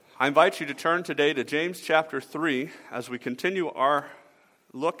I invite you to turn today to James chapter 3 as we continue our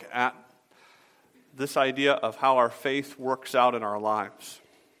look at this idea of how our faith works out in our lives.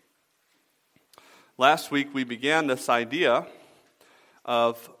 Last week we began this idea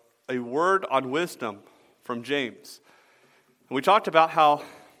of a word on wisdom from James. And we talked about how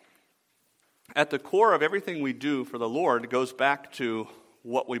at the core of everything we do for the Lord goes back to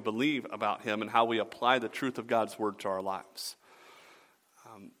what we believe about Him and how we apply the truth of God's Word to our lives.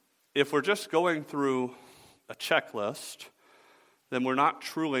 If we're just going through a checklist, then we're not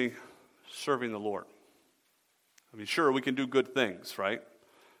truly serving the Lord. I mean, sure, we can do good things, right?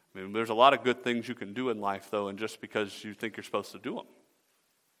 I mean, there's a lot of good things you can do in life, though, and just because you think you're supposed to do them.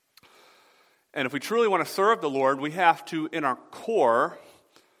 And if we truly want to serve the Lord, we have to, in our core,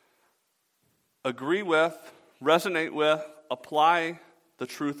 agree with, resonate with, apply the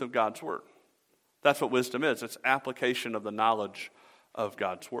truth of God's Word. That's what wisdom is. It's application of the knowledge of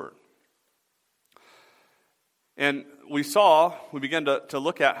God's Word. And we began to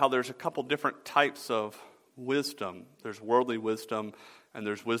look at how there's a couple different types of wisdom. There's worldly wisdom, and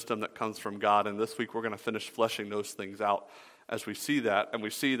there's wisdom that comes from God. And this week we're going to finish fleshing those things out as we see that. And we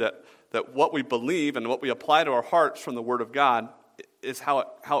see that what we believe and what we apply to our hearts from the Word of God is how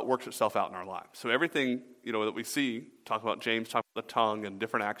it works itself out in our lives. So everything that we see, talk about James, talk about the tongue and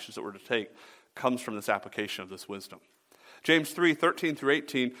different actions that we're to take, comes from this application of this wisdom. James 3:13 through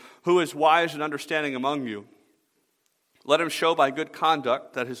 18, who is wise and understanding among you? Let him show by good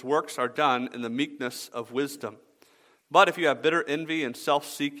conduct that his works are done in the meekness of wisdom. But if you have bitter envy and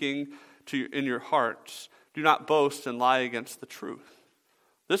self-seeking in your hearts, do not boast and lie against the truth.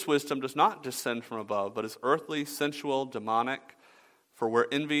 This wisdom does not descend from above, but is earthly, sensual, demonic. For where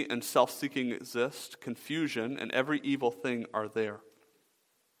envy and self-seeking exist, confusion and every evil thing are there.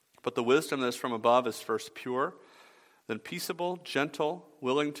 But the wisdom that is from above is first pure, then peaceable, gentle,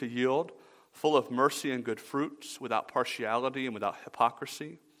 willing to yield, full of mercy and good fruits, without partiality and without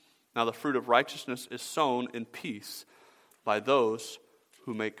hypocrisy. Now the fruit of righteousness is sown in peace by those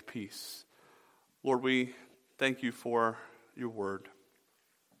who make peace. Lord, we thank you for your word.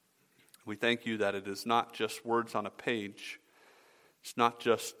 We thank you that it is not just words on a page. It's not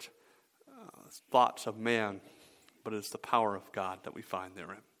just thoughts of man, but it's the power of God that we find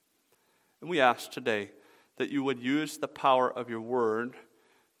therein. And we ask today that you would use the power of your word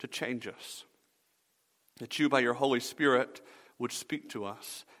to change us. That you, by your Holy Spirit, would speak to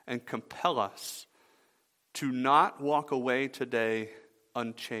us and compel us to not walk away today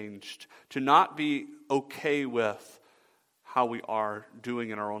unchanged, to not be okay with how we are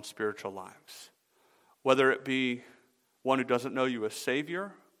doing in our own spiritual lives. Whether it be one who doesn't know you as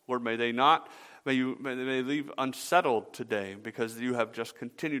Savior, Lord, may they leave unsettled today because you have just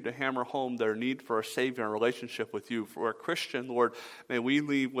continued to hammer home their need for a Savior and a relationship with you. For a Christian, Lord, may we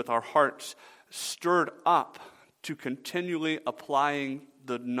leave with our hearts stirred up to continually applying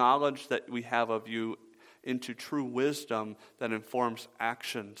the knowledge that we have of you into true wisdom that informs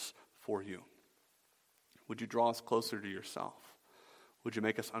actions for you. Would you draw us closer to yourself? Would you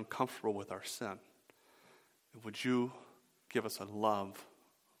make us uncomfortable with our sin? Would you give us a love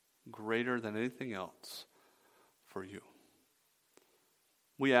greater than anything else for you?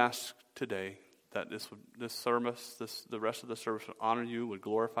 We ask today that the rest of the service would honor you, would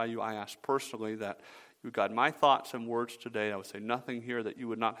glorify you. I ask personally that you would guide my thoughts and words today. I would say nothing here that you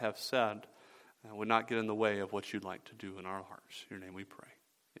would not have said and would not get in the way of what you'd like to do in our hearts. In your name we pray.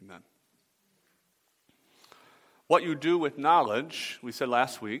 Amen. What you do with knowledge, we said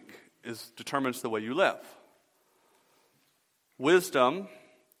last week, determines the way you live. Wisdom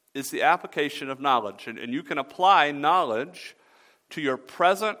is the application of knowledge, and you can apply knowledge to your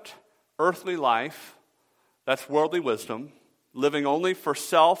present earthly life, that's worldly wisdom, living only for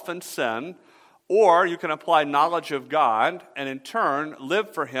self and sin, or you can apply knowledge of God and in turn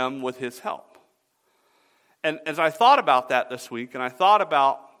live for Him with His help. And as I thought about that this week, and I thought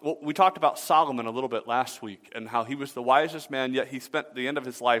about, we talked about Solomon a little bit last week and how he was the wisest man, yet he spent the end of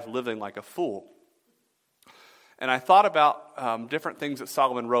his life living like a fool. And I thought about different things that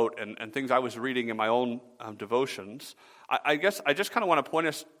Solomon wrote and things I was reading in my own devotions. I guess I just kind of want to point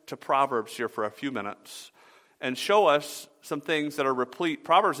us to Proverbs here for a few minutes and show us some things that are replete.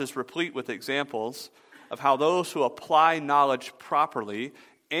 Proverbs is replete with examples of how those who apply knowledge properly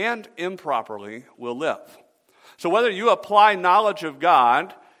and improperly will live. So whether you apply knowledge of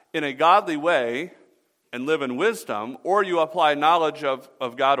God in a godly way and live in wisdom, or you apply knowledge of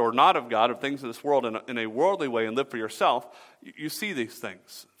God or not of God, of things in this world in a worldly way and live for yourself, you see these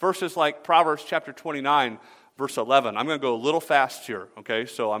things. Verses like Proverbs chapter 29, verse 11. I'm going to go a little fast here, okay?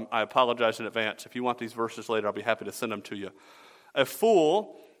 So I apologize in advance. If you want these verses later, I'll be happy to send them to you. A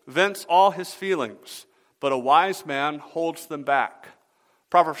fool vents all his feelings, but a wise man holds them back.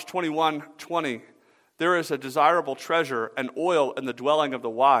 Proverbs 21:20, there is a desirable treasure and oil in the dwelling of the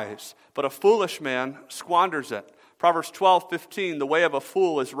wise, but a foolish man squanders it. Proverbs 12:15, the way of a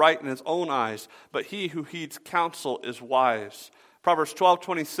fool is right in his own eyes, but he who heeds counsel is wise. Proverbs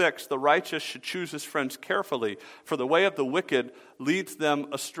 12:26, the righteous should choose his friends carefully, for the way of the wicked leads them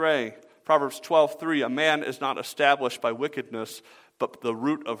astray. Proverbs 12:3, a man is not established by wickedness, but the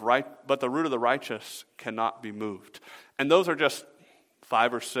root of the righteous cannot be moved. And those are just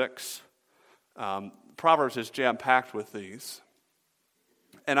 5 or 6. Proverbs is jam-packed with these.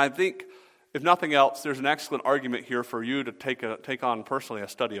 And I think, if nothing else, there's an excellent argument here for you to take on personally a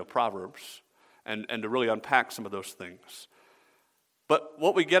study of Proverbs and to really unpack some of those things. But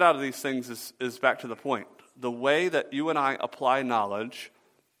what we get out of these things is back to the point. The way that you and I apply knowledge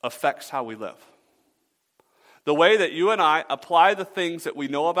affects how we live. The way that you and I apply the things that we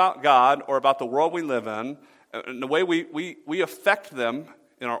know about God or about the world we live in, and the way we affect them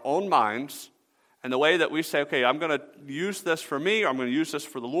in our own minds, and the way that we say, okay, I'm going to use this for me, or I'm going to use this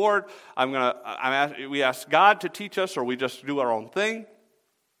for the Lord, we ask God to teach us, or we just do our own thing,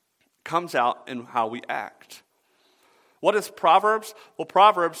 comes out in how we act. What is Proverbs? Well,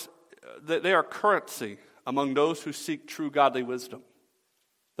 Proverbs, they are currency among those who seek true godly wisdom.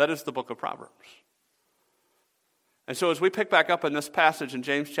 That is the book of Proverbs. And so as we pick back up in this passage in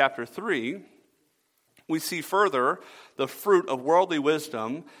James chapter 3, we see further the fruit of worldly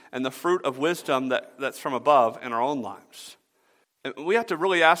wisdom and the fruit of wisdom that's from above in our own lives. And we have to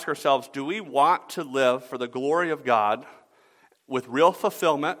really ask ourselves, do we want to live for the glory of God with real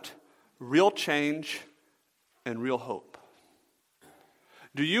fulfillment, real change, and real hope?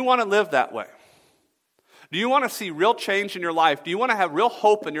 Do you want to live that way? Do you want to see real change in your life? Do you want to have real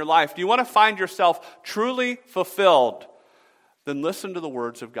hope in your life? Do you want to find yourself truly fulfilled? Then listen to the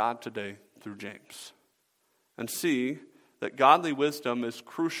words of God today through James and see that godly wisdom is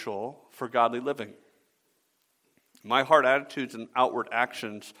crucial for godly living. My heart attitudes and outward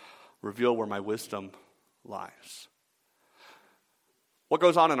actions reveal where my wisdom lies. What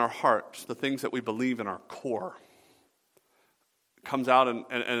goes on in our hearts, the things that we believe in our core, comes out and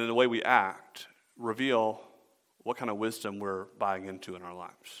in the way we act, reveal what kind of wisdom we're buying into in our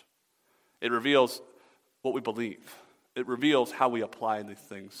lives. It reveals what we believe. It reveals how we apply these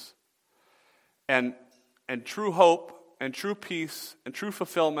things. And true hope and true peace and true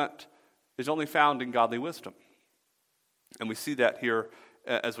fulfillment is only found in godly wisdom. And we see that here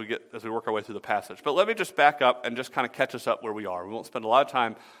as we work our way through the passage. But let me just back up and just kind of catch us up where we are. We won't spend a lot of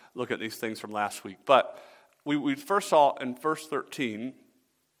time looking at these things from last week. But we first saw in verse 13,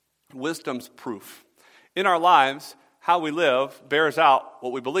 wisdom's proof. In our lives, how we live bears out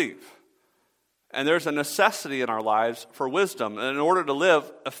what we believe. And there's a necessity in our lives for wisdom. And in order to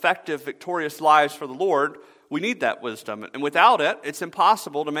live effective, victorious lives for the Lord, we need that wisdom. And without it, it's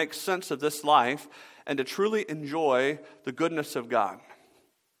impossible to make sense of this life and to truly enjoy the goodness of God.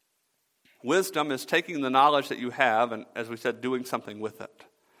 Wisdom is taking the knowledge that you have and, as we said, doing something with it.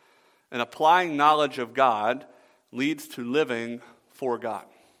 And applying knowledge of God leads to living for God.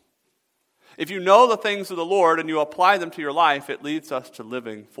 If you know the things of the Lord and you apply them to your life, it leads us to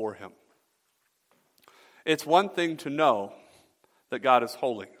living for Him. It's one thing to know that God is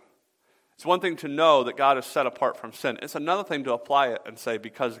holy. It's one thing to know that God is set apart from sin. It's another thing to apply it and say,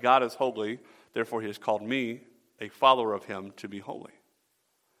 because God is holy, therefore He has called me, a follower of Him, to be holy.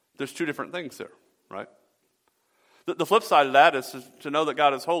 There's two different things there, right? The flip side of that is to know that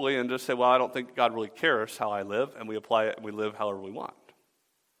God is holy and just say, well, I don't think God really cares how I live, and we apply it and we live however we want.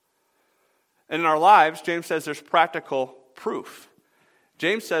 And in our lives, James says there's practical proof.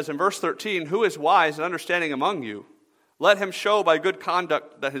 James says in verse 13, who is wise and understanding among you? Let him show by good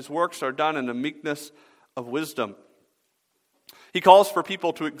conduct that his works are done in the meekness of wisdom. He calls for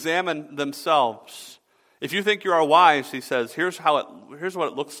people to examine themselves. If you think you are wise, he says, here's what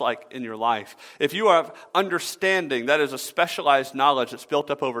it looks like in your life. If you have understanding, that is a specialized knowledge that's built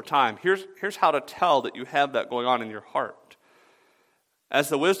up over time, here's how to tell that you have that going on in your heart. As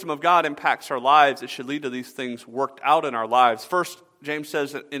the wisdom of God impacts our lives, it should lead to these things worked out in our lives. First, James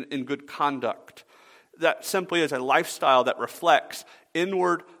says in good conduct. That simply is a lifestyle that reflects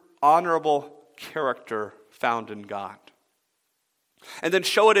inward, honorable character found in God. And then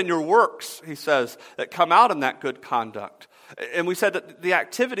show it in your works, he says, that come out in that good conduct. And we said that the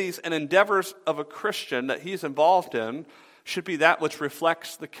activities and endeavors of a Christian that he's involved in should be that which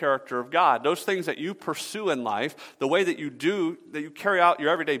reflects the character of God. Those things that you pursue in life, the way that you carry out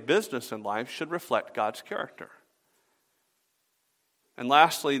your everyday business in life, should reflect God's character. And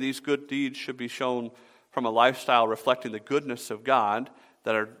lastly, these good deeds should be shown from a lifestyle reflecting the goodness of God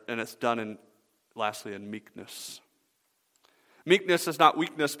and it's done lastly in meekness. Meekness is not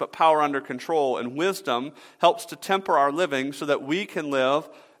weakness, but power under control, and wisdom helps to temper our living so that we can live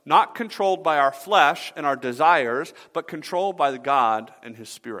not controlled by our flesh and our desires, but controlled by God and His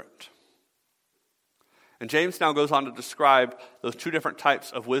Spirit. And James now goes on to describe those two different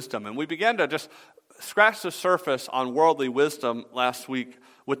types of wisdom. And we began to just scratch the surface on worldly wisdom last week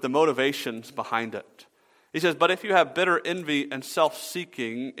with the motivations behind it. He says, "But if you have bitter envy and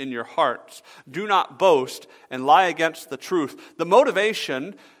self-seeking in your hearts, do not boast and lie against the truth." The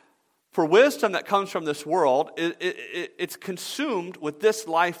motivation for wisdom that comes from this world, it's consumed with this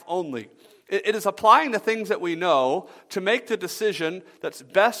life only. It is applying the things that we know to make the decision that's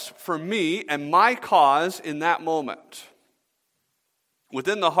best for me and my cause in that moment.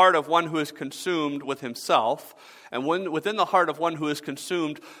 Within the heart of one who is consumed with himself, and within the heart of one who is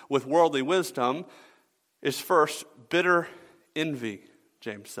consumed with worldly wisdom, is first bitter envy,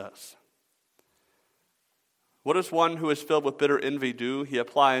 James says. What does one who is filled with bitter envy do? He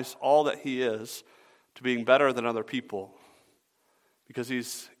applies all that he is to being better than other people because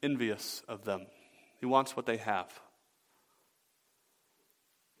he's envious of them. He wants what they have.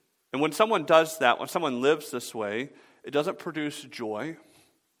 And when someone does that, when someone lives this way, it doesn't produce joy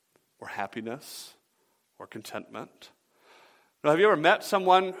or happiness or contentment. Now, have you ever met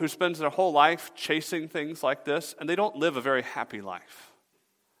someone who spends their whole life chasing things like this, and they don't live a very happy life?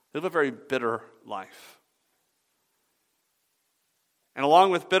 They live a very bitter life. And along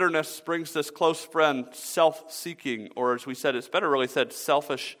with bitterness brings this close friend, self-seeking, or as we said, it's better really said,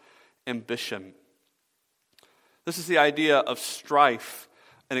 selfish ambition. This is the idea of strife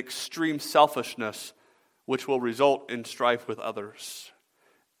and extreme selfishness, which will result in strife with others.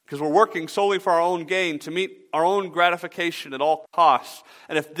 Because we're working solely for our own gain, to meet our own gratification at all costs.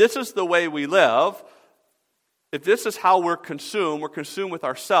 And if this is the way we live, if this is how we're consumed with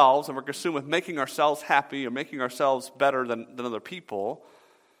ourselves, and we're consumed with making ourselves happy or making ourselves better than other people,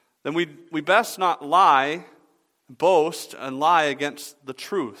 then we best not lie, boast, and lie against the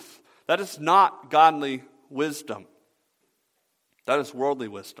truth. That is not godly wisdom. That is worldly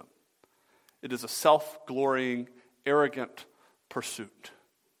wisdom. It is a self-glorying, arrogant pursuit.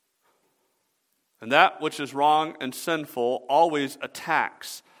 And that which is wrong and sinful always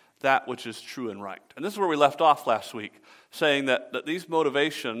attacks that which is true and right. And this is where we left off last week, saying that these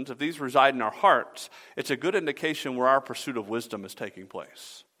motivations, if these reside in our hearts, it's a good indication where our pursuit of wisdom is taking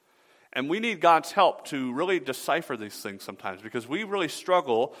place. And we need God's help to really decipher these things sometimes, because we really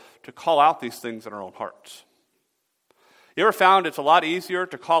struggle to call out these things in our own hearts. You ever found it's a lot easier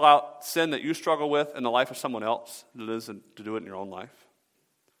to call out sin that you struggle with in the life of someone else than it is to do it in your own life?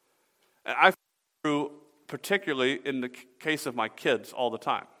 And I true, particularly in the case of my kids all the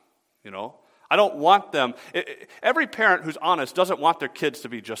time. I don't want them. Every parent who's honest doesn't want their kids to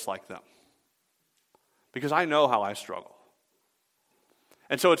be just like them, because I know how I struggle.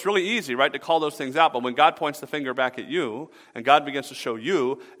 And so it's really easy, right, to call those things out. But when God points the finger back at you and God begins to show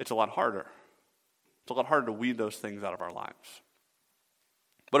you, it's a lot harder. It's a lot harder to weed those things out of our lives.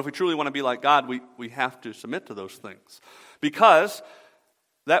 But if we truly want to be like God, we have to submit to those things, because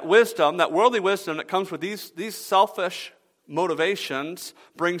that wisdom, that worldly wisdom that comes with these selfish motivations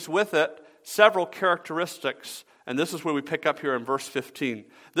brings with it several characteristics, and this is where we pick up here in verse 15.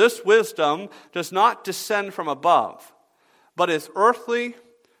 This wisdom does not descend from above, but is earthly,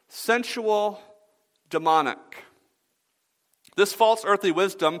 sensual, demonic. This false earthly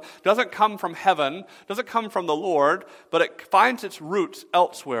wisdom doesn't come from heaven, doesn't come from the Lord, but it finds its roots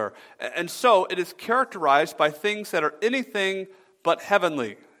elsewhere. And so it is characterized by things that are anything but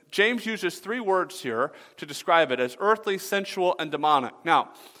heavenly. James uses 3 words here to describe it as earthly, sensual, and demonic.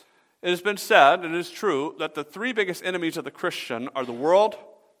 Now, it has been said, and it is true, that the 3 biggest enemies of the Christian are the world,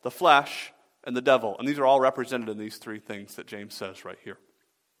 the flesh, and the devil. And these are all represented in these 3 things that James says right here.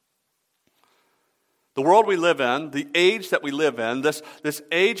 The world we live in, the age that we live in, this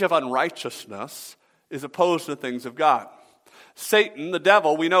age of unrighteousness, is opposed to the things of God. Satan, the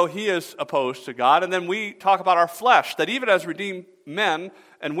devil, we know he is opposed to God. And then we talk about our flesh, that even as redeemed men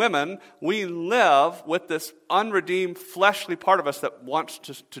and women, we live with this unredeemed fleshly part of us that wants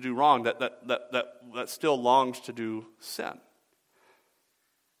to do wrong, that still longs to do sin.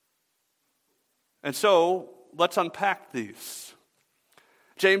 And so, let's unpack these.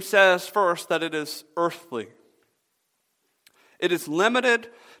 James says first that it is earthly. It is limited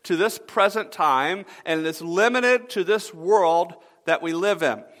to this present time, and it is limited to this world that we live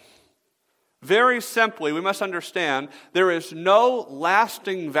in. Very simply, we must understand there is no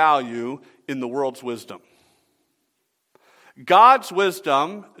lasting value in the world's wisdom. God's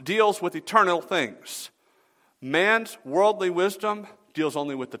wisdom deals with eternal things. Man's worldly wisdom deals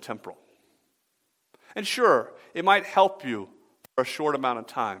only with the temporal. And sure, it might help you for a short amount of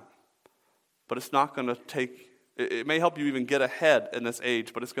time, but it's not going to it may help you even get ahead in this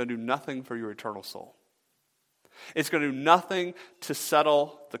age, but it's going to do nothing for your eternal soul. It's going to do nothing to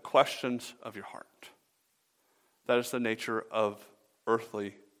settle the questions of your heart. That is the nature of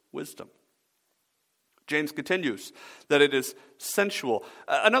earthly wisdom. James continues that it is sensual.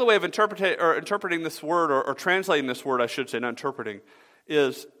 Another way of interpreting this word, or translating this word, I should say, not interpreting,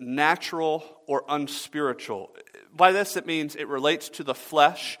 is natural or unspiritual. By this, it means it relates to the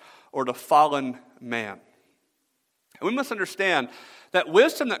flesh or the fallen man. And we must understand that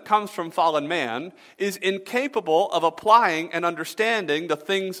wisdom that comes from fallen man is incapable of applying and understanding the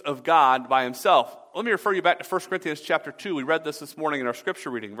things of God by himself. Let me refer you back to 1 Corinthians chapter 2. We read this morning in our scripture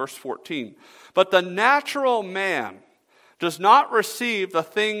reading, verse 14. But the natural man does not receive the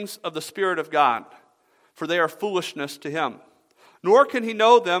things of the Spirit of God, for they are foolishness to him. Nor can he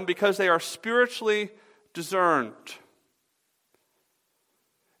know them because they are spiritually discerned.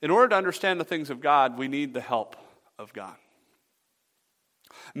 In order to understand the things of God, we need the help of God.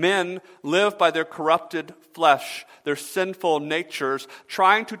 Men live by their corrupted flesh, their sinful natures,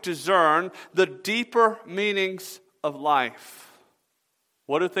 trying to discern the deeper meanings of life.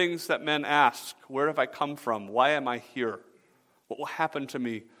 What are things that men ask? Where have I come from? Why am I here? What will happen to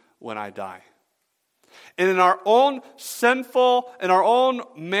me when I die? And in our own sinful, in our own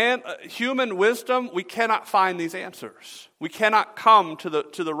human wisdom, we cannot find these answers. We cannot come to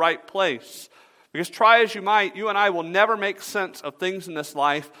the right place. Because try as you might, you and I will never make sense of things in this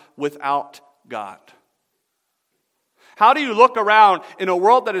life without God. How do you look around in a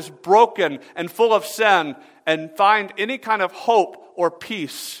world that is broken and full of sin and find any kind of hope or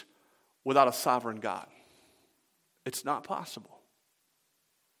peace without a sovereign God? It's not possible.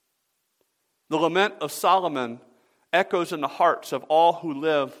 The lament of Solomon echoes in the hearts of all who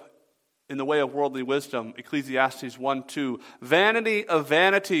live in the way of worldly wisdom. Ecclesiastes 1:2. Vanity of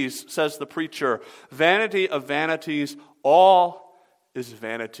vanities, says the preacher. Vanity of vanities, all is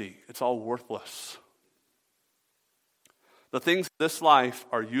vanity. It's all worthless. The things of this life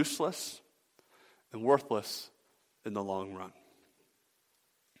are useless and worthless in the long run.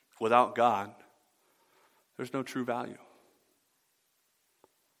 Without God, there's no true value.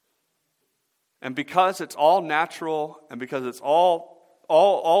 And because it's all natural, and because it's all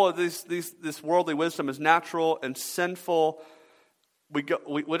of this worldly wisdom is natural and sinful, we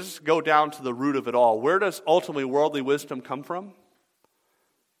just go down to the root of it all. Where does ultimately worldly wisdom come from?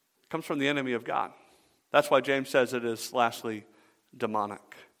 It comes from the enemy of God. That's why James says it is lastly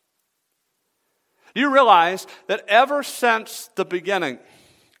demonic. Do you realize that ever since the beginning,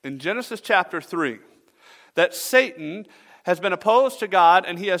 in Genesis chapter 3, that Satan has been opposed to God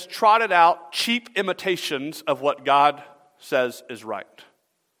and he has trotted out cheap imitations of what God says is right.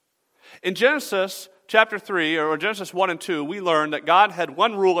 In Genesis chapter 3, or Genesis 1 and 2, we learn that God had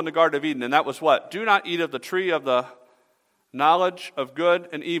one rule in the Garden of Eden, and that was what? Do not eat of the tree of the knowledge of good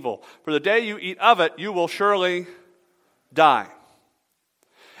and evil. For the day you eat of it, you will surely die.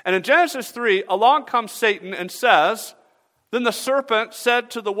 And in Genesis 3, along comes Satan and says, then the serpent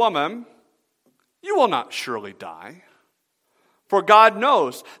said to the woman, you will not surely die. For God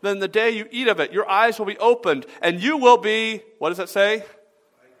knows that in the day you eat of it, your eyes will be opened, and you will be, what does it say?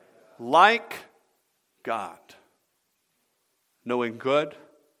 Like God, knowing good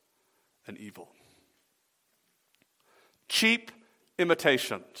and evil. Cheap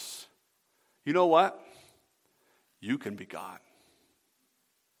imitations. You know what? You can be God.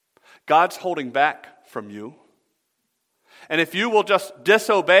 God's holding back from you. And if you will just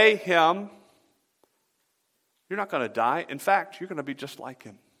disobey Him, you're not going to die. In fact, you're going to be just like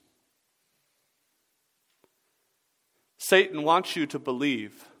Him. Satan wants you to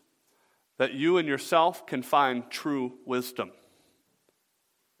believe that you and yourself can find true wisdom.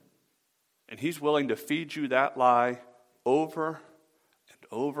 And he's willing to feed you that lie over and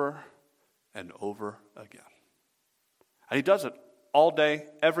over and over again. And he does it all day,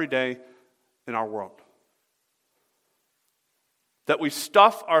 every day in our world. That we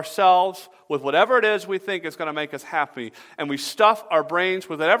stuff ourselves with whatever it is we think is going to make us happy, and we stuff our brains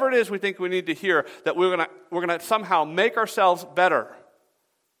with whatever it is we think we need to hear, that we're going to somehow make ourselves better.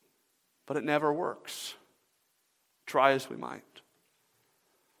 But it never works. Try as we might.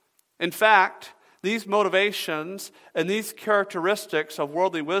 In fact, these motivations and these characteristics of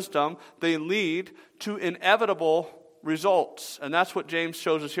worldly wisdom, they lead to inevitable results. And that's what James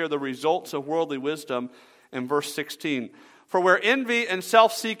shows us here, the results of worldly wisdom in verse 16. For where envy and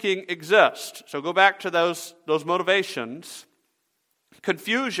self-seeking exist, so go back to those motivations,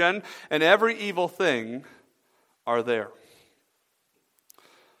 confusion and every evil thing are there.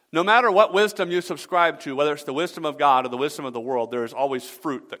 No matter what wisdom you subscribe to, whether it's the wisdom of God or the wisdom of the world, there is always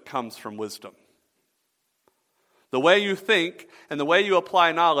fruit that comes from wisdom. The way you think and the way you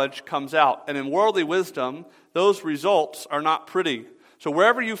apply knowledge comes out. And in worldly wisdom, those results are not pretty. So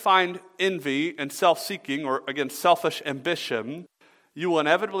wherever you find envy and self-seeking, or again, selfish ambition, you will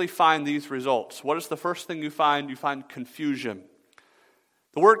inevitably find these results. What is the first thing you find? You find confusion.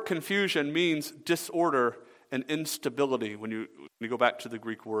 The word confusion means disorder and instability when you go back to the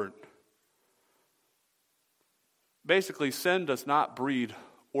Greek word. Basically, sin does not breed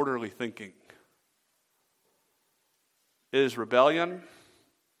orderly thinking. It is rebellion,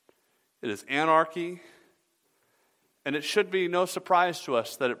 it is anarchy, and it should be no surprise to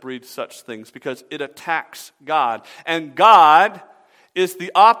us that it breeds such things because it attacks God. And God is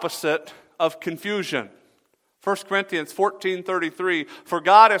the opposite of confusion. 1 Corinthians 14:33, for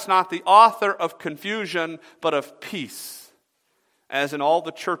God is not the author of confusion, but of peace, as in all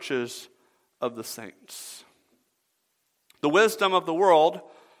the churches of the saints. The wisdom of the world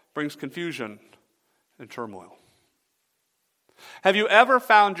brings confusion and turmoil. Have you ever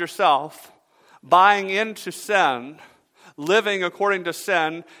found yourself buying into sin, living according to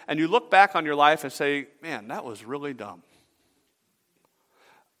sin, and you look back on your life and say, man, that was really dumb?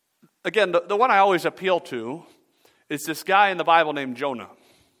 Again, the one I always appeal to is this guy in the Bible named Jonah,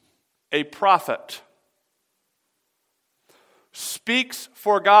 a prophet, speaks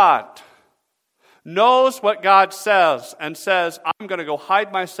for God, knows what God says, and says, I'm going to go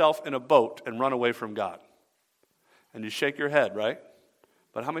hide myself in a boat and run away from God. And you shake your head, right?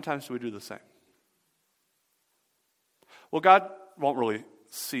 But how many times do we do the same? Well, God won't really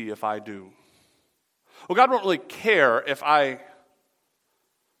see if I do. Well, God won't really care if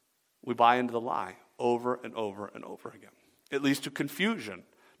we buy into the lie over and over and over again. It leads to confusion,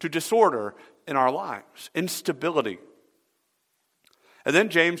 to disorder in our lives, instability. And then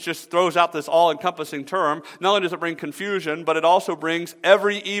James just throws out this all-encompassing term. Not only does it bring confusion, but it also brings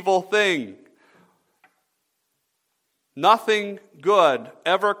every evil thing. Nothing good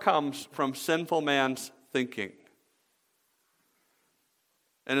ever comes from sinful man's thinking.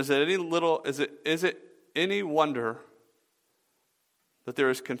 And is it any wonder that there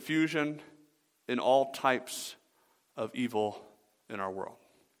is confusion in all types of evil in our world?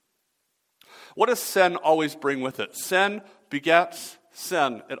 What does sin always bring with it? Sin begets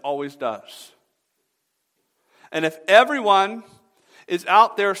sin. It always does. And if everyone is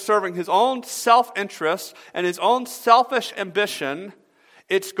out there serving his own self-interest and his own selfish ambition,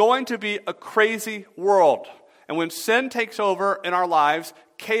 it's going to be a crazy world. And when sin takes over in our lives,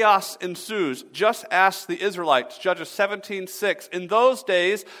 chaos ensues. Just ask the Israelites, Judges 17:6. In those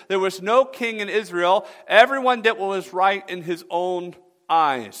days, there was no king in Israel. Everyone did what was right in his own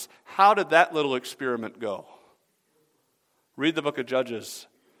eyes. How did that little experiment go? Read the book of Judges,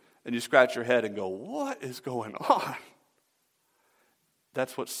 and you scratch your head and go, what is going on?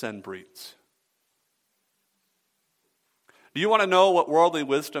 That's what sin breeds. Do you want to know what worldly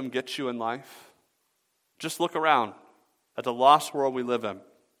wisdom gets you in life? Just look around at the lost world we live in.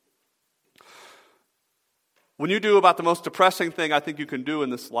 When you do about the most depressing thing I think you can do in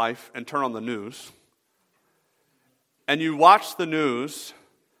this life and turn on the news, and you watch the news,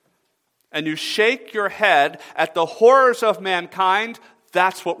 and you shake your head at the horrors of mankind,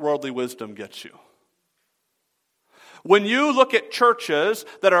 that's what worldly wisdom gets you. When you look at churches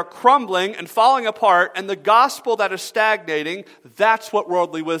that are crumbling and falling apart and the gospel that is stagnating, that's what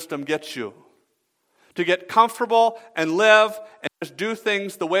worldly wisdom gets you. To get comfortable and live and just do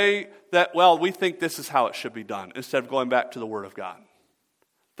things the way that, we think this is how it should be done, instead of going back to the Word of God.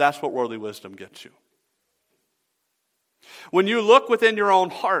 That's what worldly wisdom gets you. When you look within your own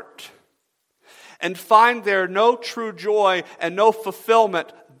heart and find there no true joy and no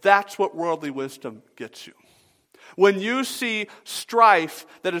fulfillment, that's what worldly wisdom gets you. When you see strife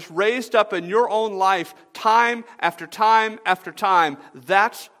that is raised up in your own life time after time after time,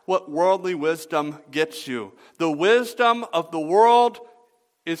 that's what worldly wisdom gets you. The wisdom of the world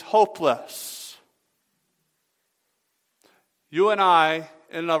is hopeless. You and I,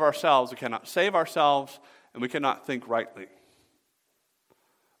 in and of ourselves, we cannot save ourselves and we cannot think rightly.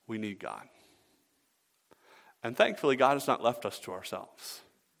 We need God. And thankfully, God has not left us to ourselves.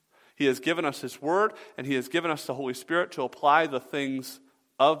 He has given us His Word, and He has given us the Holy Spirit to apply the things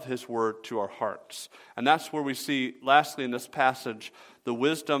of His Word to our hearts. And that's where we see, lastly in this passage, the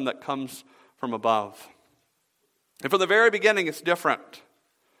wisdom that comes from above. And from the very beginning, it's different,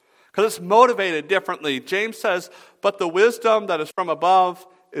 because it's motivated differently. James says, but the wisdom that is from above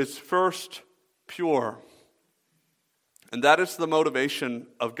is first pure. And that is the motivation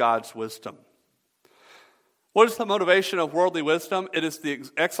of God's wisdom. What is the motivation of worldly wisdom? It is the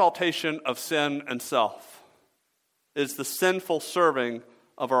exaltation of sin and self. It is the sinful serving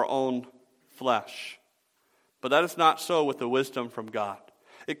of our own flesh. But that is not so with the wisdom from God.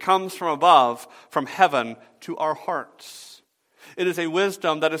 It comes from above, from heaven, to our hearts. It is a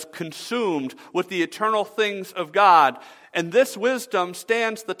wisdom that is consumed with the eternal things of God. And this wisdom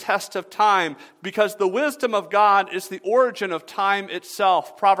stands the test of time because the wisdom of God is the origin of time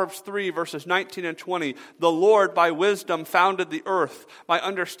itself. Proverbs 3, verses 19 and 20. The Lord by wisdom founded the earth. By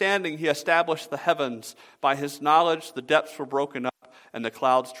understanding he established the heavens. By his knowledge the depths were broken up and the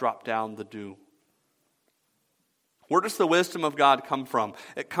clouds dropped down the dew. Where does the wisdom of God come from?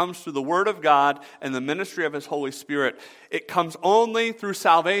 It comes through the Word of God and the ministry of His Holy Spirit. It comes only through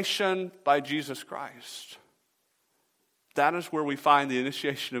salvation by Jesus Christ. That is where we find the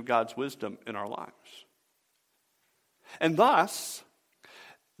initiation of God's wisdom in our lives. And thus,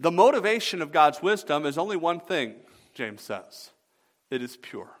 the motivation of God's wisdom is only one thing, James says. It is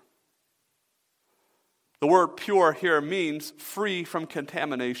pure. The word pure here means free from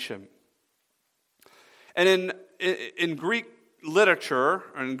contamination. And in Greek literature,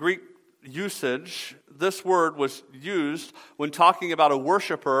 or in Greek usage, this word was used when talking about a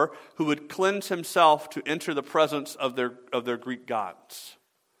worshiper who would cleanse himself to enter the presence of their Greek gods.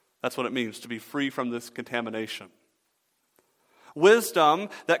 That's what it means, to be free from this contamination. Wisdom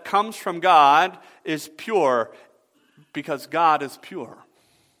that comes from God is pure because God is pure.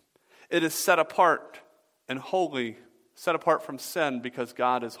 It is set apart and holy, set apart from sin because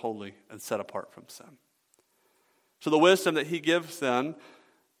God is holy and set apart from sin. So the wisdom that he gives then,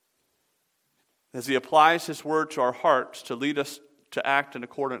 as he applies his word to our hearts to lead us to act in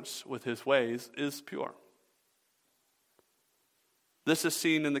accordance with his ways, is pure. This is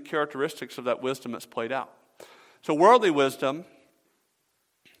seen in the characteristics of that wisdom that's played out. So worldly wisdom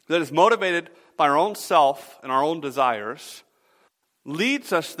that is motivated by our own self and our own desires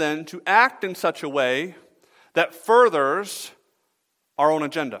leads us then to act in such a way that furthers our own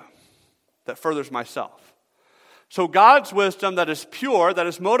agenda, that furthers myself. So God's wisdom that is pure, that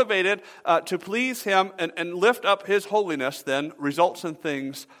is motivated to please him and lift up his holiness then results in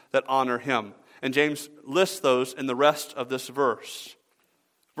things that honor him. And James lists those in the rest of this verse.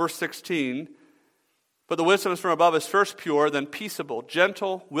 Verse 16, but the wisdom from above is first pure, then peaceable,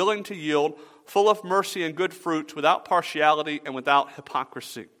 gentle, willing to yield, full of mercy and good fruits, without partiality and without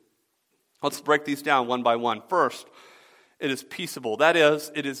hypocrisy. Let's break these down one by one. First, it is peaceable. That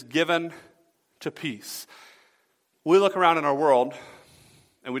is, it is given to peace. We look around in our world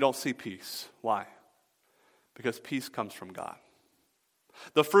and we don't see peace. Why? Because peace comes from God.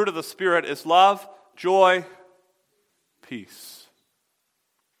 The fruit of the Spirit is love, joy, peace.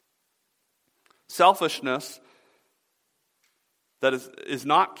 Selfishness that is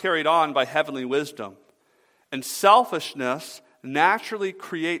not carried on by heavenly wisdom. And selfishness naturally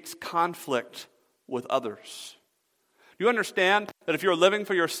creates conflict with others. You understand that if you're living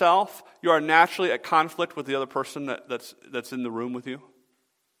for yourself, you are naturally at conflict with the other person that's in the room with you?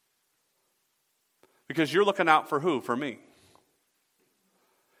 Because you're looking out for who? For me.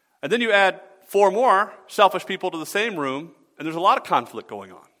 And then you add 4 more selfish people to the same room, and there's a lot of conflict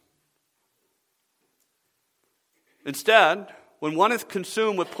going on. Instead, when one is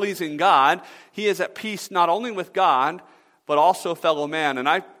consumed with pleasing God, he is at peace not only with God, but also fellow man. And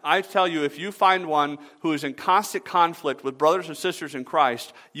I tell you, if you find one who is in constant conflict with brothers and sisters in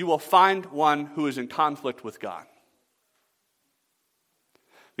Christ, you will find one who is in conflict with God.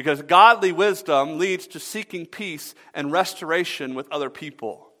 Because godly wisdom leads to seeking peace and restoration with other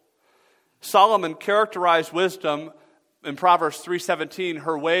people. Solomon characterized wisdom in Proverbs 3:17,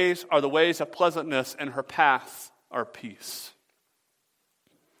 her ways are the ways of pleasantness and her paths are peace.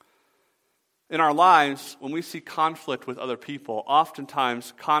 In our lives, when we see conflict with other people,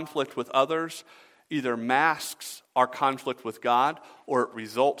 oftentimes conflict with others either masks our conflict with God or it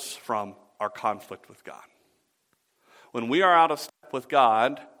results from our conflict with God. When we are out of step with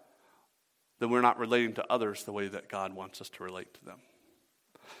God, then we're not relating to others the way that God wants us to relate to them.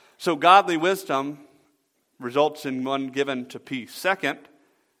 So godly wisdom results in one given to peace. Second,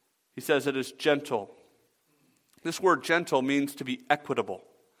 he says it is gentle. This word gentle means to be equitable.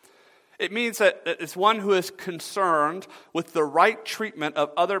 It means that it's one who is concerned with the right treatment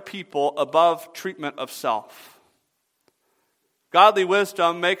of other people above treatment of self. Godly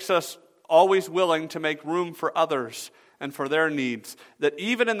wisdom makes us always willing to make room for others and for their needs. That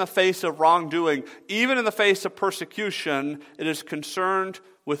even in the face of wrongdoing, even in the face of persecution, it is concerned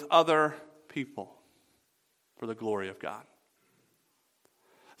with other people for the glory of God.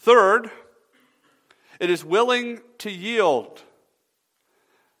 Third, it is willing to yield.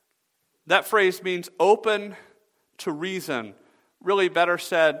 That phrase means open to reason. Really, better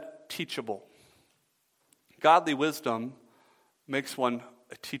said, teachable. Godly wisdom makes one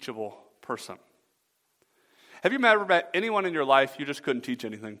a teachable person. Have you ever met anyone in your life you just couldn't teach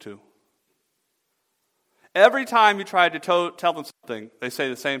anything to? Every time you tried to tell them something, they say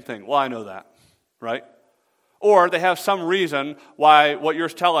the same thing. Well, I know that, right? Or they have some reason why what you're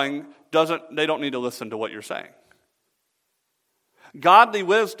telling they don't need to listen to what you're saying. Godly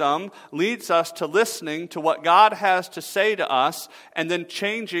wisdom leads us to listening to what God has to say to us and then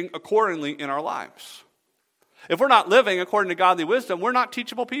changing accordingly in our lives. If we're not living according to godly wisdom, we're not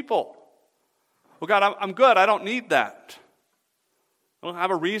teachable people. Well, God, I'm good. I don't need that. I don't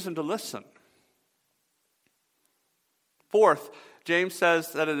have a reason to listen. Fourth, James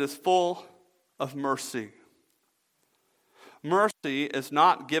says that it is full of mercy. Mercy is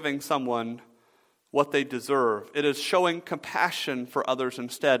not giving someone what they deserve. It is showing compassion for others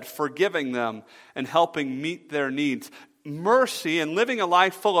instead, forgiving them and helping meet their needs. Mercy and living a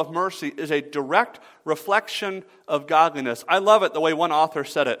life full of mercy is a direct reflection of godliness. I love it the way one author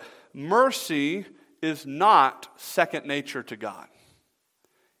said it. Mercy is not second nature to God.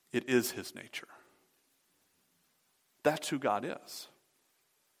 It is his nature. That's who God is.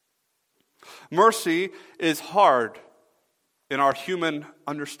 Mercy is hard in our human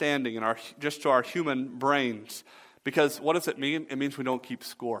understanding, just to our human brains. Because what does it mean? It means we don't keep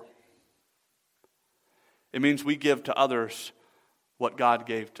score. It means we give to others what God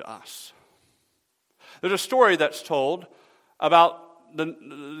gave to us. There's a story that's told about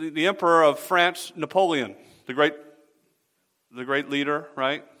the emperor of France, Napoleon, the great leader,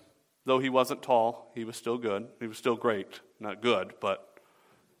 right? Though he wasn't tall, he was still good. He was still great. Not good, but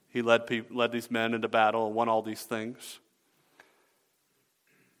he led these men into battle and won all these things.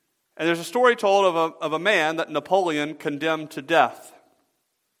 And there's a story told of a man that Napoleon condemned to death.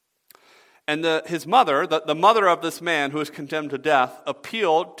 And his mother, the mother of this man who was condemned to death,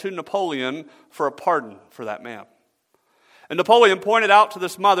 appealed to Napoleon for a pardon for that man. And Napoleon pointed out to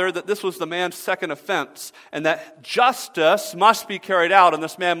this mother that this was the man's second offense and that justice must be carried out and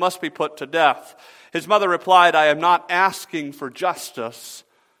this man must be put to death. His mother replied, "I am not asking for justice,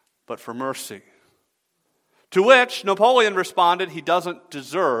 but for mercy." To which Napoleon responded, "He doesn't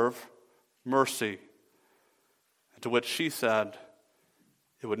deserve mercy." And to which she said,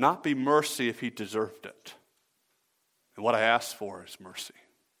 "It would not be mercy if he deserved it. And what I asked for is mercy."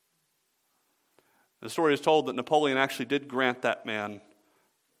 The story is told that Napoleon actually did grant that man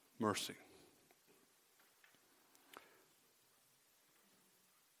mercy.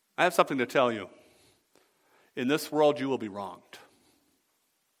 I have something to tell you. In this world, you will be wronged.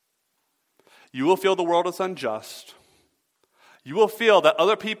 You will feel the world is unjust. You will feel that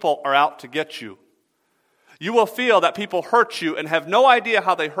other people are out to get you. You will feel that people hurt you and have no idea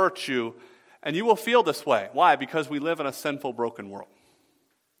how they hurt you. And you will feel this way. Why? Because we live in a sinful, broken world.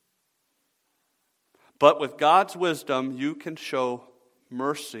 But with God's wisdom, you can show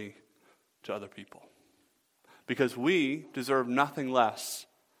mercy to other people. Because we deserve nothing less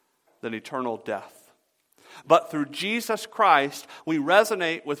than eternal death. But through Jesus Christ, we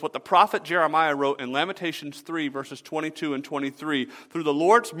resonate with what the prophet Jeremiah wrote in Lamentations 3, verses 22 and 23. Through the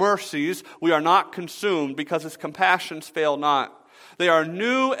Lord's mercies, we are not consumed because his compassions fail not. They are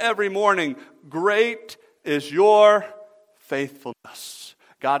new every morning. Great is your faithfulness.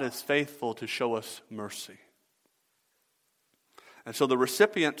 God is faithful to show us mercy. And so the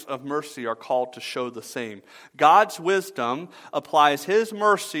recipients of mercy are called to show the same. God's wisdom applies his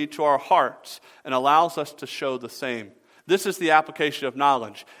mercy to our hearts and allows us to show the same. This is the application of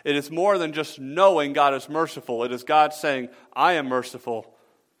knowledge. It is more than just knowing God is merciful. It is God saying, "I am merciful.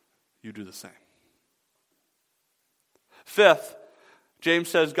 You do the same." Fifth, James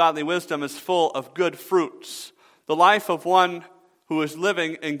says godly wisdom is full of good fruits. The life of one who is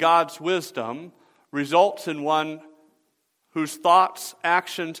living in God's wisdom results in one whose thoughts,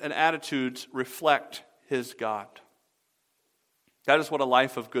 actions, and attitudes reflect his God. That is what a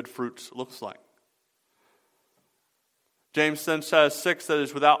life of good fruits looks like. James then says, 6, that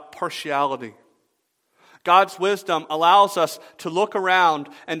is without partiality. God's wisdom allows us to look around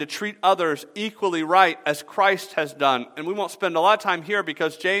and to treat others equally right as Christ has done. And we won't spend a lot of time here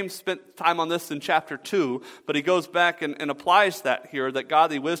because James spent time on this in chapter 2, but he goes back and applies that here, that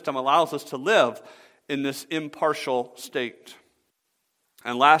godly wisdom allows us to live in this impartial state.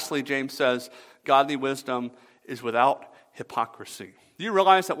 And lastly, James says, godly wisdom is without hypocrisy. Do you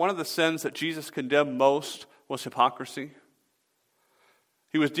realize that one of the sins that Jesus condemned most was hypocrisy?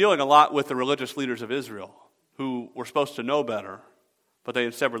 He was dealing a lot with the religious leaders of Israel who were supposed to know better, but they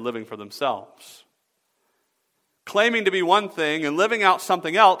instead were living for themselves. Claiming to be one thing and living out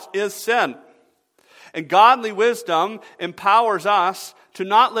something else is sin. And godly wisdom empowers us to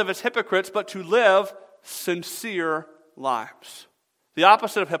not live as hypocrites, but to live sincere lives. The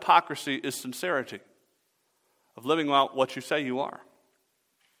opposite of hypocrisy is sincerity, of living out what you say you are.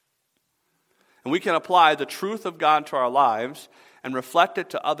 And we can apply the truth of God to our lives and reflect it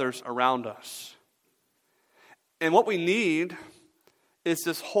to others around us. And what we need is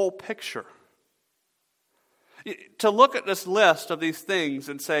this whole picture. To look at this list of these things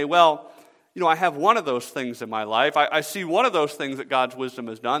and say, well, I have one of those things in my life. I see one of those things that God's wisdom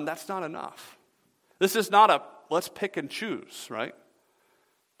has done. That's not enough. This is not a let's pick and choose, right?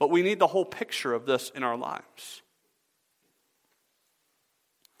 But we need the whole picture of this in our lives.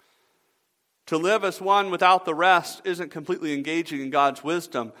 To live as one without the rest isn't completely engaging in God's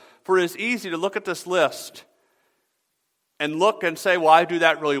wisdom. For it is easy to look at this list and look and say, well, I do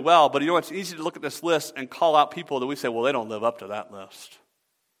that really well. But it's easy to look at this list and call out people that we say, well, they don't live up to that list.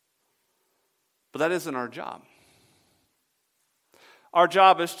 But that isn't our job. Our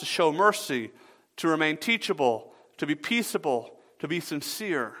job is to show mercy, to remain teachable, to be peaceable, to be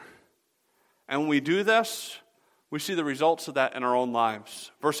sincere. And when we do this, we see the results of that in our own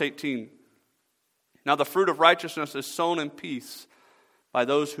lives. Verse 18. Now the fruit of righteousness is sown in peace by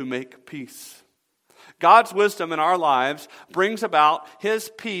those who make peace. God's wisdom in our lives brings about His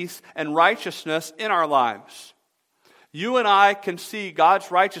peace and righteousness in our lives. You and I can see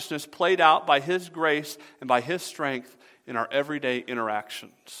God's righteousness played out by His grace and by His strength in our everyday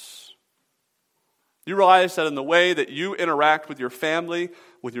interactions. You realize that in the way that you interact with your family,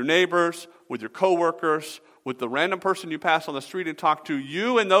 with your neighbors, with your coworkers, with the random person you pass on the street and talk to,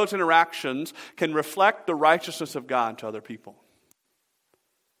 you in those interactions can reflect the righteousness of God to other people.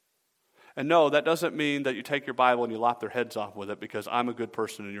 And no, that doesn't mean that you take your Bible and you lop their heads off with it because I'm a good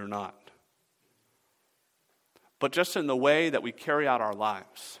person and you're not. But just in the way that we carry out our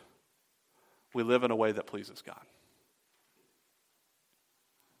lives, we live in a way that pleases God.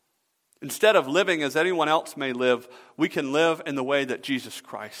 Instead of living as anyone else may live, we can live in the way that Jesus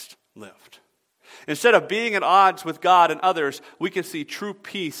Christ lived. Instead of being at odds with God and others, we can see true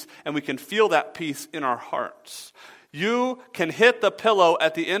peace and we can feel that peace in our hearts. You can hit the pillow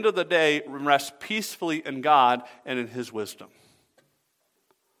at the end of the day and rest peacefully in God and in His wisdom.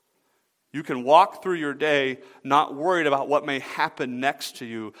 You can walk through your day not worried about what may happen next to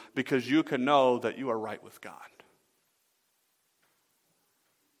you because you can know that you are right with God.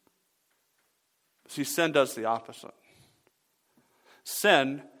 See, sin does the opposite.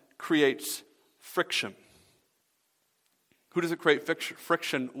 Sin creates friction. Who does it create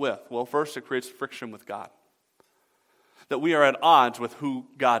friction with? Well, first it creates friction with God. That we are at odds with who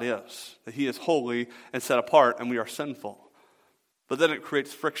God is. That He is holy and set apart and we are sinful. But then it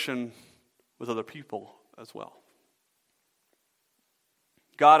creates friction with other people as well.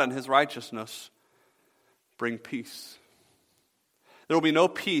 God and His righteousness bring peace. There will be no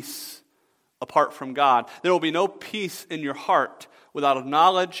peace apart from God. There will be no peace in your heart without a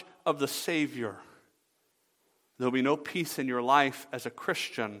knowledge of the Savior. There will be no peace in your life as a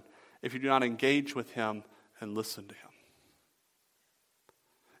Christian if you do not engage with Him and listen to Him.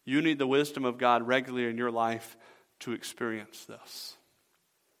 You need the wisdom of God regularly in your life to experience this.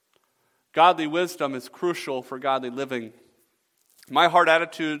 Godly wisdom is crucial for godly living. My heart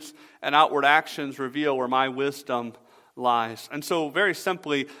attitudes and outward actions reveal where my wisdom lies. And so, very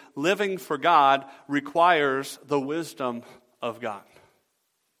simply, living for God requires the wisdom of God.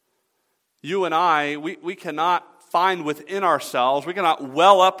 You and I, we cannot find within ourselves, we cannot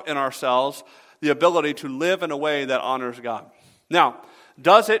well up in ourselves the ability to live in a way that honors God. Now,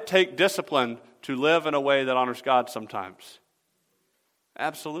 does it take discipline to live in a way that honors God sometimes?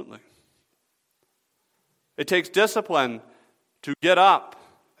 Absolutely. It takes discipline to get up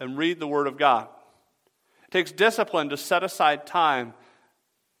and read the Word of God. It takes discipline to set aside time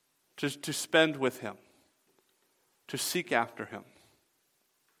to spend with Him, to seek after Him,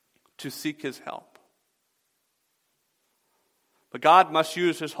 to seek His help. But God must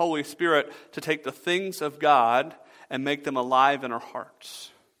use His Holy Spirit to take the things of God and make them alive in our hearts.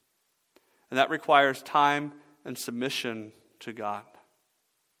 And that requires time and submission to God.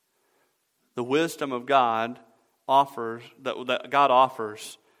 The wisdom of God that God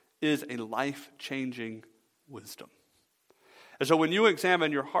offers is a life-changing wisdom. And so when you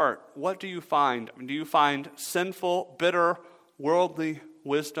examine your heart, what do you find? Do you find sinful, bitter, worldly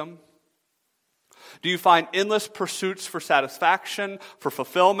wisdom? Do you find endless pursuits for satisfaction, for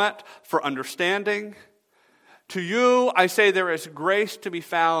fulfillment, for understanding? To you, I say there is grace to be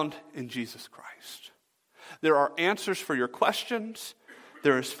found in Jesus Christ. There are answers for your questions,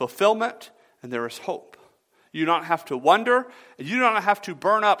 there is fulfillment, and there is hope. You don't have to wonder. You don't have to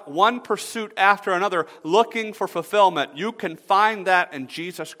burn up one pursuit after another looking for fulfillment. You can find that in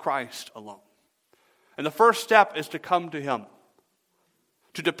Jesus Christ alone. And the first step is to come to Him,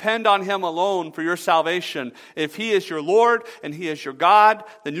 to depend on Him alone for your salvation. If He is your Lord and He is your God,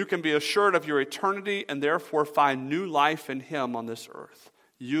 then you can be assured of your eternity and therefore find new life in Him on this earth.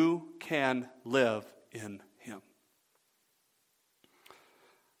 You can live in Him.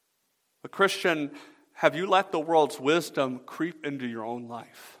 A Christian, have you let the world's wisdom creep into your own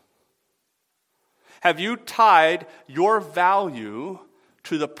life? Have you tied your value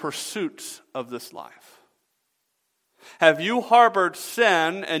to the pursuits of this life? Have you harbored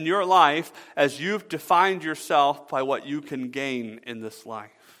sin in your life as you've defined yourself by what you can gain in this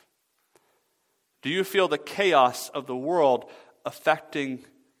life? Do you feel the chaos of the world affecting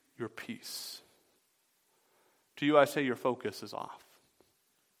your peace? To you, I say your focus is off.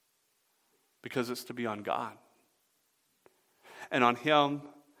 Because it's to be on God and on Him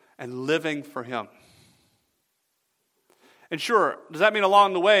and living for Him. And sure, does that mean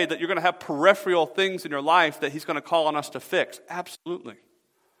along the way that you're going to have peripheral things in your life that He's going to call on us to fix? Absolutely.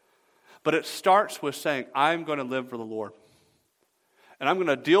 But it starts with saying, I'm going to live for the Lord. And I'm going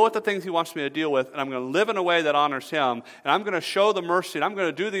to deal with the things He wants me to deal with, and I'm going to live in a way that honors Him, and I'm going to show the mercy, and I'm going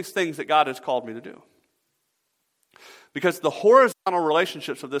to do these things that God has called me to do. Because the horizontal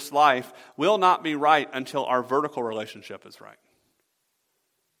relationships of this life will not be right until our vertical relationship is right.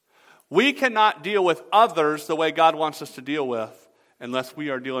 We cannot deal with others the way God wants us to deal with unless we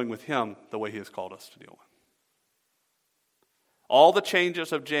are dealing with Him the way He has called us to deal with. All the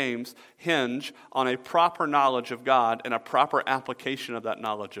changes of James hinge on a proper knowledge of God and a proper application of that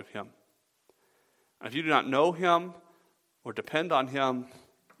knowledge of Him. And if you do not know Him or depend on Him,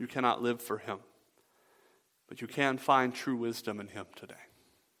 you cannot live for Him. But you can find true wisdom in Him today.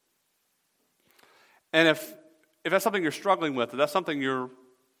 And if that's something you're struggling with, if that's something you're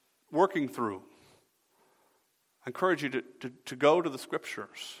working through, I encourage you to go to the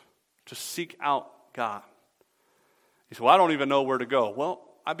Scriptures, to seek out God. You say, well, I don't even know where to go. Well,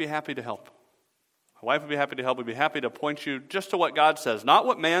 I'd be happy to help. My wife would be happy to help. We'd be happy to point you just to what God says. Not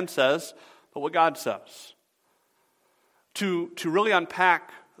what man says, but what God says. To really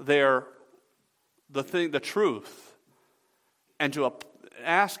unpack the truth, and to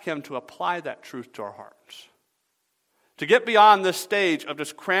ask Him to apply that truth to our hearts. To get beyond this stage of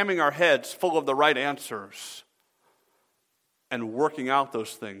just cramming our heads full of the right answers and working out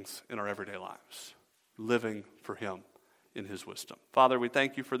those things in our everyday lives, living for Him in His wisdom. Father, we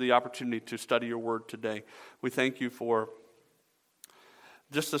thank You for the opportunity to study Your Word today. We thank You for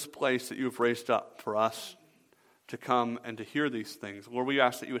just this place that You've raised up for us to come and to hear these things. Lord, we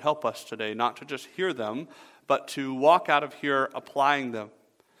ask that You would help us today not to just hear them, but to walk out of here applying them.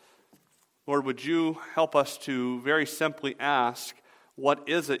 Lord, would You help us to very simply ask, what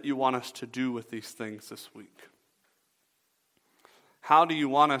is it You want us to do with these things this week? How do You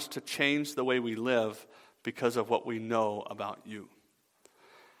want us to change the way we live because of what we know about You?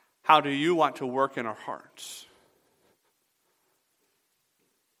 How do You want to work in our hearts?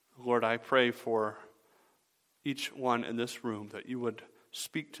 Lord, I pray for each one in this room that You would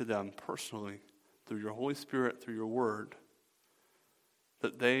speak to them personally through Your Holy Spirit, through Your Word,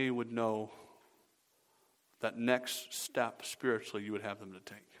 that they would know that next step spiritually You would have them to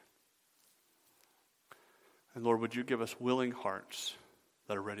take. And Lord, would You give us willing hearts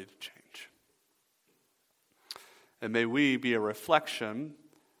that are ready to change? And may we be a reflection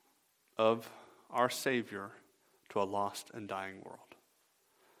of our Savior to a lost and dying world.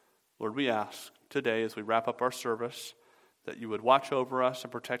 Lord, we ask today as we wrap up our service that You would watch over us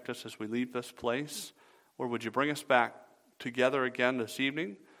and protect us as we leave this place. Or would You bring us back together again this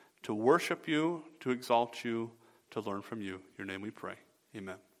evening to worship You, to exalt You, to learn from You. In Your name we pray. Amen.